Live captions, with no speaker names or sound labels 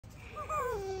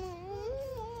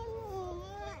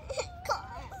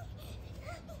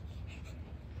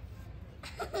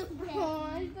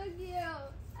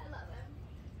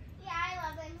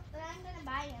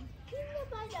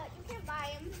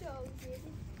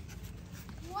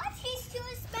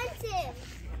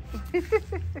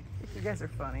You guys are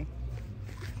funny.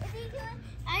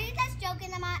 Are you just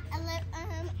joking about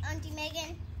Auntie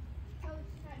Megan?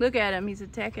 Look at him. He's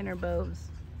attacking her bows.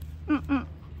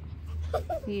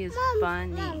 He is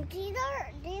funny. Mom, these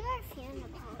are fan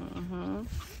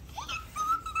accounts.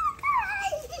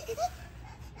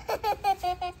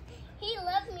 He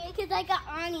loves me because I got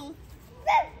Arnie.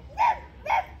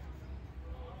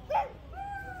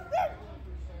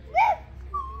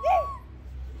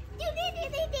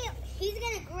 He's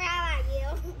gonna growl at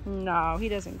you. No, he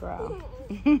doesn't growl.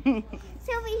 Sylvie,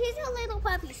 he's a little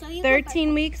puppy. So you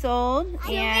 13 weeks old,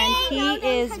 and he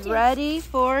is ready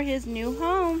for his new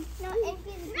home. No, it's a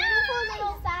beautiful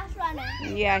little fast runner.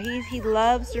 Yeah, he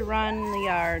loves to run in the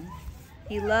yard.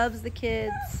 He loves the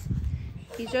kids.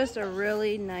 He's just a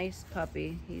really nice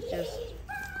puppy. He's just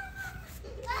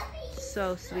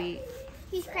so sweet.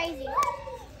 He's crazy.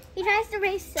 He tries to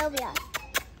race Sylvia.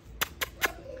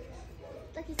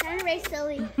 Look, he's trying to race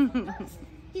Sylvie.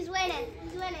 He's winning.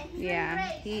 He's winning. He's Yeah,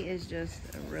 he is just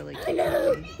a really cute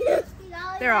puppy.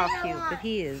 They're all cute, but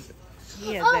he has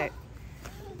that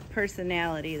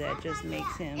personality that just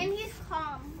makes him and he's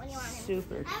calm when you want him.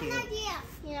 super cute. I have an idea.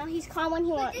 You know, he's calm when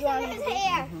you want him. Put this in his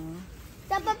hair.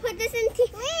 Papa, put this in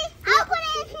I'll put it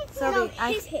in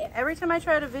his, his hair. Every time I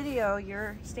try to video,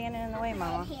 you're standing in the way,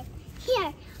 Mama. Here.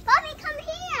 Bobby, come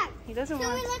here. He doesn't so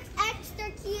want he looks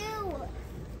extra cute.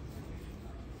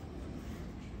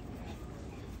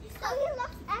 So he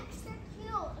looks extra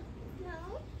cute.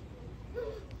 No?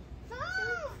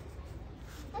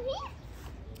 Come here.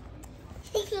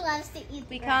 He loves to eat.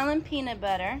 We call him Peanut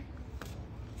Butter.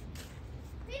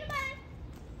 Peanut Butter.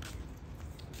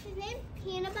 His name's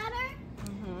Peanut Butter.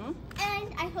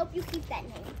 And I hope you keep that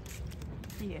name.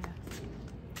 Yeah.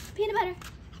 Peanut Butter.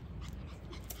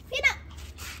 Peanut.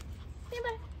 Peanut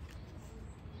Butter.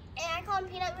 And I call him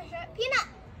Peanut for short. Peanut.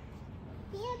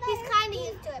 He's kind of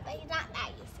used to it, but he's not that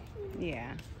used to it.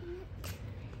 Yeah.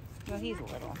 Well, he's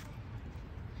little.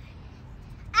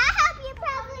 I hope you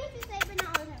probably used to say, but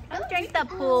not all the time. Don't drink the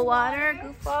pool water,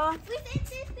 goofball. What's in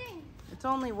this thing? It's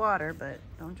only water, but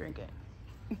don't drink it.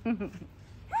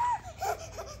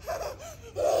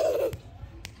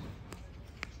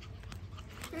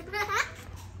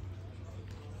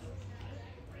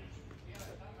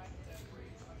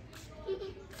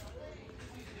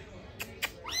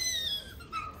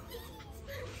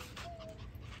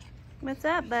 What's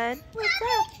up, bud? What's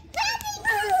up?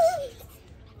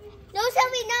 No,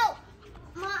 Sylvie, no.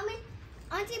 Mommy,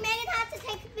 Auntie Megan has to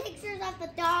take pictures of the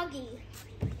doggy.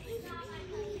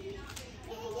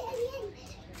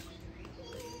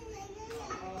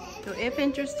 So if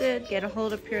interested, get a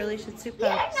hold of Purely Shih Tzu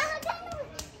Pups.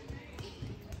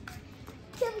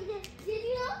 Did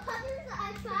you know puppies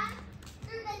are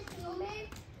faster than humans?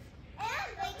 And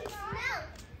they can smell.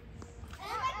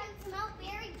 And they can smell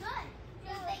very good.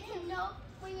 So they can know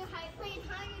when you're playing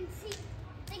hide and seek.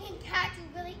 They can catch you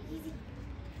really easy.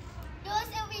 Those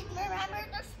remember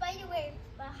the spider webs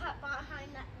behind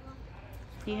that one.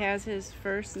 He has his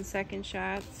first and second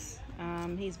shots.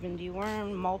 He's been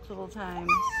dewormed multiple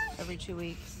times every 2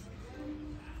 weeks.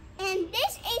 And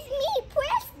this is me,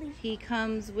 Presley. He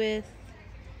comes with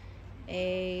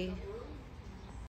a